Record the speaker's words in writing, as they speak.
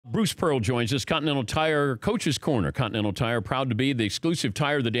Bruce Pearl joins us, Continental Tire Coach's Corner. Continental Tire, proud to be the exclusive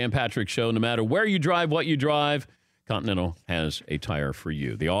tire of the Dan Patrick Show. No matter where you drive, what you drive, Continental has a tire for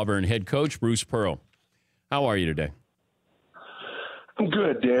you. The Auburn head coach, Bruce Pearl. How are you today? I'm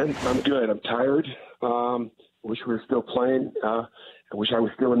good, Dan. I'm good. I'm tired. Wish we were still playing. I wish I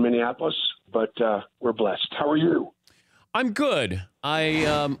was still in Minneapolis, but we're blessed. How are you? I'm good.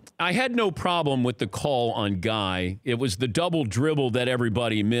 I had no problem with the call on Guy. It was the double dribble that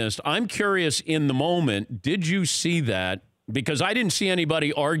everybody missed. I'm curious, in the moment, did you see that? Because I didn't see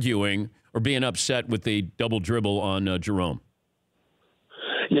anybody arguing or being upset with the double dribble on Jerome.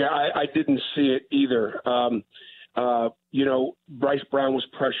 Yeah, I didn't see it either. Bryce Brown was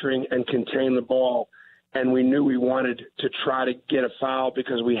pressuring and containing the ball, and we knew we wanted to try to get a foul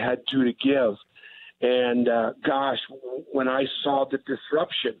because we had two to give. And, when I saw the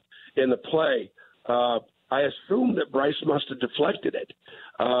disruption in the play, I assumed that Bryce must have deflected it.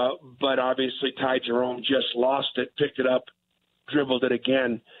 But obviously Ty Jerome just lost it, picked it up, dribbled it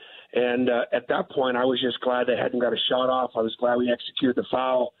again. And at that point, I was just glad they hadn't got a shot off. I was glad we executed the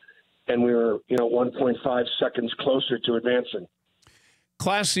foul, and we were, 1.5 seconds closer to advancing.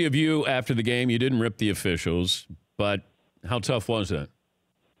 Classy of you after the game. You didn't rip the officials, but how tough was that?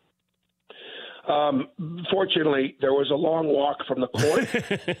 Fortunately, there was a long walk from the court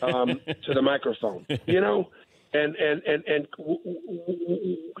to the microphone, and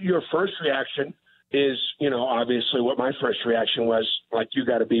your first reaction is, obviously what my first reaction was, like, you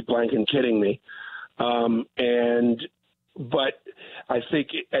got to be blank and kidding me. But I think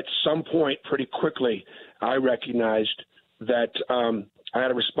at some point pretty quickly, I recognized that I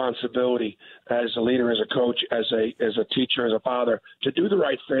had a responsibility as a leader, as a coach, as a teacher, as a father, to do the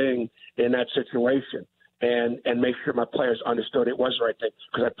right thing in that situation and make sure my players understood it was the right thing.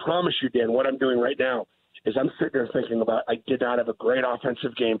 Because I promise you, Dan, what I'm doing right now is I'm sitting there thinking about I did not have a great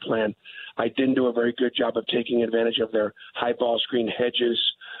offensive game plan. I didn't do a very good job of taking advantage of their high ball screen hedges.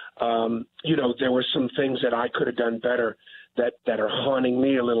 There were some things that I could have done better that are haunting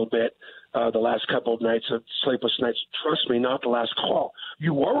me a little bit the last couple of nights of sleepless nights. Trust me, not the last call.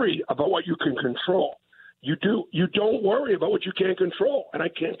 You worry about what you can control. You do. You don't worry about what you can't control, and I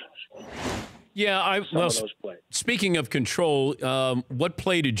can't control. Yeah, speaking of control, what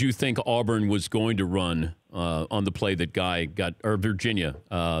play did you think Auburn was going to run on the play that Guy got, or Virginia,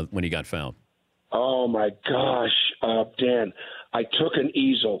 when he got fouled? Oh, my gosh, Dan. I took an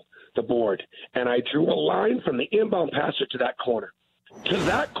easel, the board, and I drew a line from the inbound passer to that corner.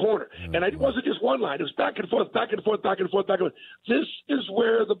 And it wasn't just one line. It was back and forth, back and forth, back and forth, back and forth. This is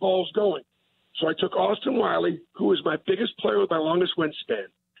where the ball's going. So I took Austin Wiley, who is my biggest player with my longest wingspan,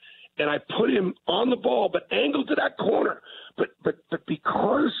 and I put him on the ball, but angled to that corner. But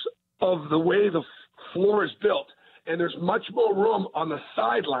because of the way the floor is built, and there's much more room on the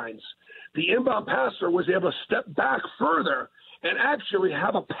sidelines, the inbound passer was able to step back further and actually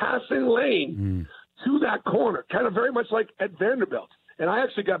have a passing lane to that corner, kind of very much like at Vanderbilt. And I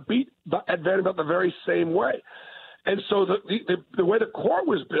actually got beat at Vanderbilt the very same way. And so the way the court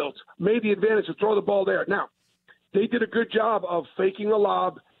was built made the advantage to throw the ball there. Now, they did a good job of faking a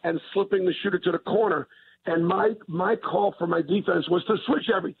lob and slipping the shooter to the corner. And my call for my defense was to switch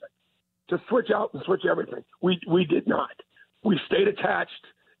everything, to switch out and switch everything. We did not. We stayed attached,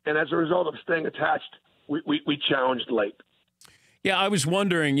 and as a result of staying attached, we challenged late. Yeah, I was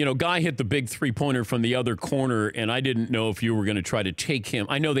wondering, Guy hit the big three-pointer from the other corner, and I didn't know if you were going to try to take him.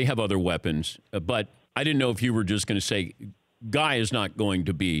 I know they have other weapons, but I didn't know if you were just going to say, Guy is not going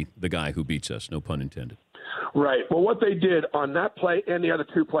to be the guy who beats us, no pun intended. Right. Well, what they did on that play and the other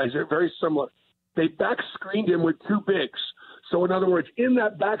two plays, they're very similar. They back-screened him with two bigs. So, in other words, in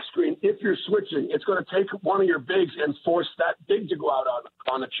that back screen, if you're switching, it's going to take one of your bigs and force that big to go out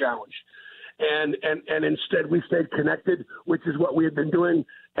on a challenge. And instead we stayed connected, which is what we had been doing.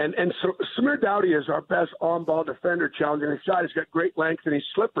 And so Samir Dowdy is our best on-ball defender challenging his shot. He's got great length and he's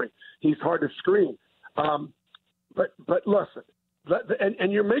slippery. He's hard to screen. But listen,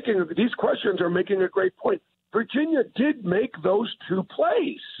 and you're making – these questions are making a great point. Virginia did make those two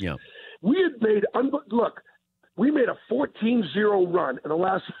plays. Yeah. We had made – look, we made a 14-0 run in the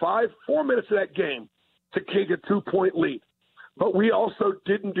last 4 minutes of that game to take a 2-point lead. But we also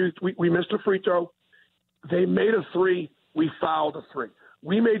didn't do – we missed a free throw. They made a three. We fouled a three.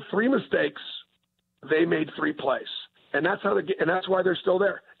 We made three mistakes. They made three plays. And that's how and that's why they're still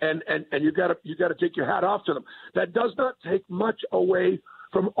there. And you got to take your hat off to them. That does not take much away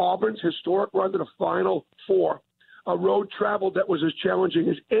from Auburn's historic run to the Final Four, a road travel that was as challenging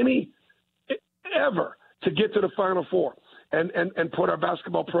as any ever to get to the Final Four and put our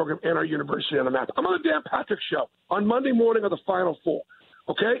basketball program and our university on the map. I'm on the Dan Patrick Show on Monday morning of the Final Four.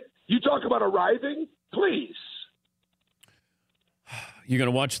 Okay? You talk about arriving, please. You going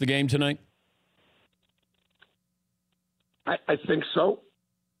to watch the game tonight? I think so.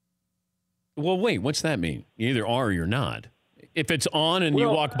 Well, wait, what's that mean? You either are or you're not. If it's on and you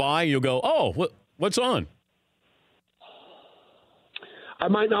walk by, you'll go, oh, what's on? I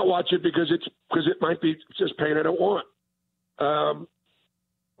might not watch it because it might be just pain I don't want. I'm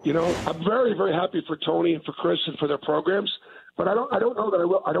very, very happy for Tony and for Chris and for their programs, but I don't know that I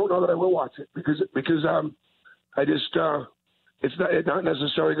will. I don't know that I will watch it because I just it's not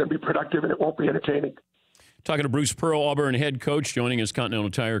necessarily going to be productive and it won't be entertaining. Talking to Bruce Pearl, Auburn head coach, joining us Continental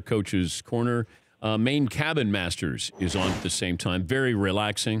Tire Coach's Corner. Maine Cabin Masters is on at the same time. Very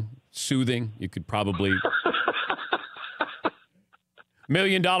relaxing, soothing. You could probably $1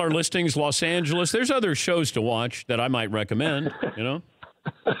 Million Listings, Los Angeles. There's other shows to watch that I might recommend.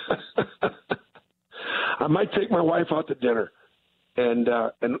 I might take my wife out to dinner, and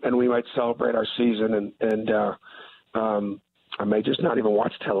we might celebrate our season, and I may just not even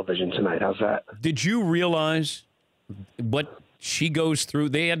watch television tonight. How's that? Did you realize what she goes through?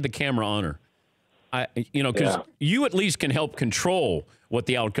 They had the camera on her. Because you at least can help control what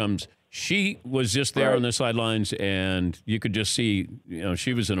the outcomes. She was just there on the sidelines, and you could just see,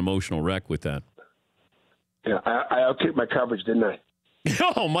 she was an emotional wreck with that. Yeah, I outkicked my coverage, didn't I?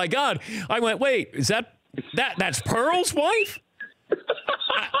 Oh my God! I went, wait, is that's Pearl's wife?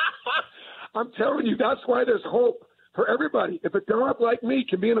 I'm telling you, that's why there's hope for everybody. If a dog like me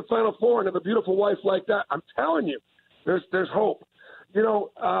can be in the Final Four and have a beautiful wife like that, I'm telling you, there's hope.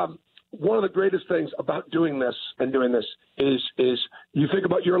 One of the greatest things about doing this is you think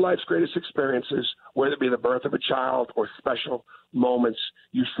about your life's greatest experiences, whether it be the birth of a child or special moments,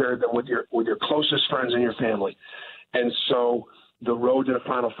 you share them with your closest friends and your family. And so the road to the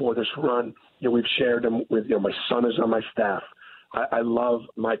Final Four, this run, we've shared them with, my son is on my staff. I love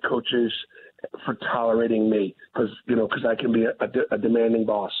my coaches for tolerating me because I can be a demanding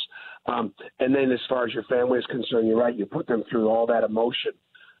boss. And then as far as your family is concerned, you're right. You put them through all that emotion.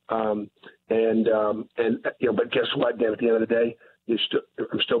 But guess what, Dan? At the end of the day, I'm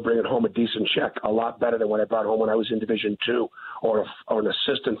still bringing home a decent check, a lot better than what I brought home when I was in Division II or an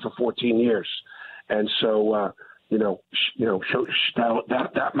assistant for 14 years. And so,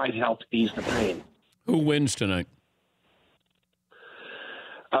 that might help ease the pain. Who wins tonight?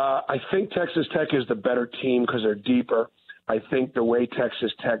 I think Texas Tech is the better team because they're deeper. I think the way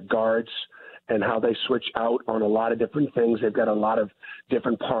Texas Tech guards and how they switch out on a lot of different things, they've got a lot of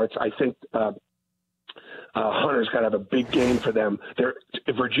different parts. I think Hunter's got to have a big game for them.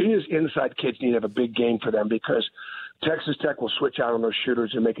 Virginia's inside kids need to have a big game for them because Texas Tech will switch out on those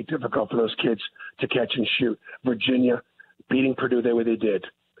shooters and make it difficult for those kids to catch and shoot. Virginia beating Purdue the way they did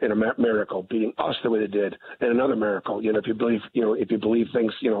in a miracle, beating us the way they did in another miracle. If you believe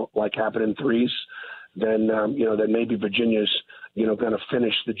things, like happen in threes, then maybe Virginia's, going to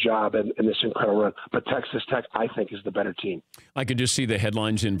finish the job in this incredible run. But Texas Tech, I think, is the better team. I could just see the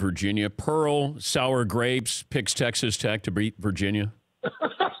headlines in Virginia. Pearl, sour grapes, picks Texas Tech to beat Virginia.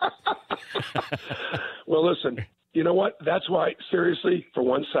 Well, listen, you know what? That's why, seriously, for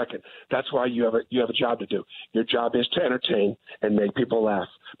 1 second, that's why you have a job to do. Your job is to entertain and make people laugh,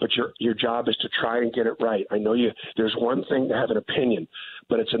 but your job is to try and get it right. I know there's one thing to have an opinion,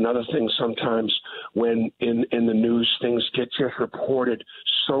 but it's another thing sometimes when in the news things get just reported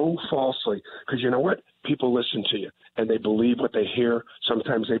so falsely, because you know what? People listen to you and they believe what they hear.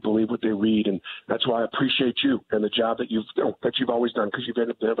 Sometimes they believe what they read, and that's why I appreciate you and the job that you've always done, because you've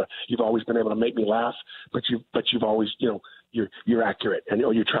always been able to make me laugh, but you've always you're accurate and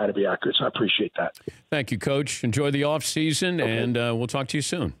you try to be accurate. So I appreciate that. Thank you, Coach. Enjoy the off season, and we'll talk to you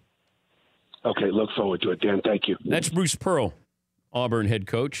soon. Okay, look forward to it, Dan. Thank you. That's Bruce Pearl, Auburn head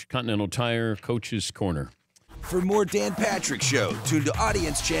coach, Continental Tire Coach's Corner. For more Dan Patrick Show, tune to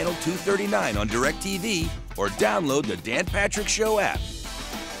Audience Channel 239 on DirecTV or download the Dan Patrick Show app.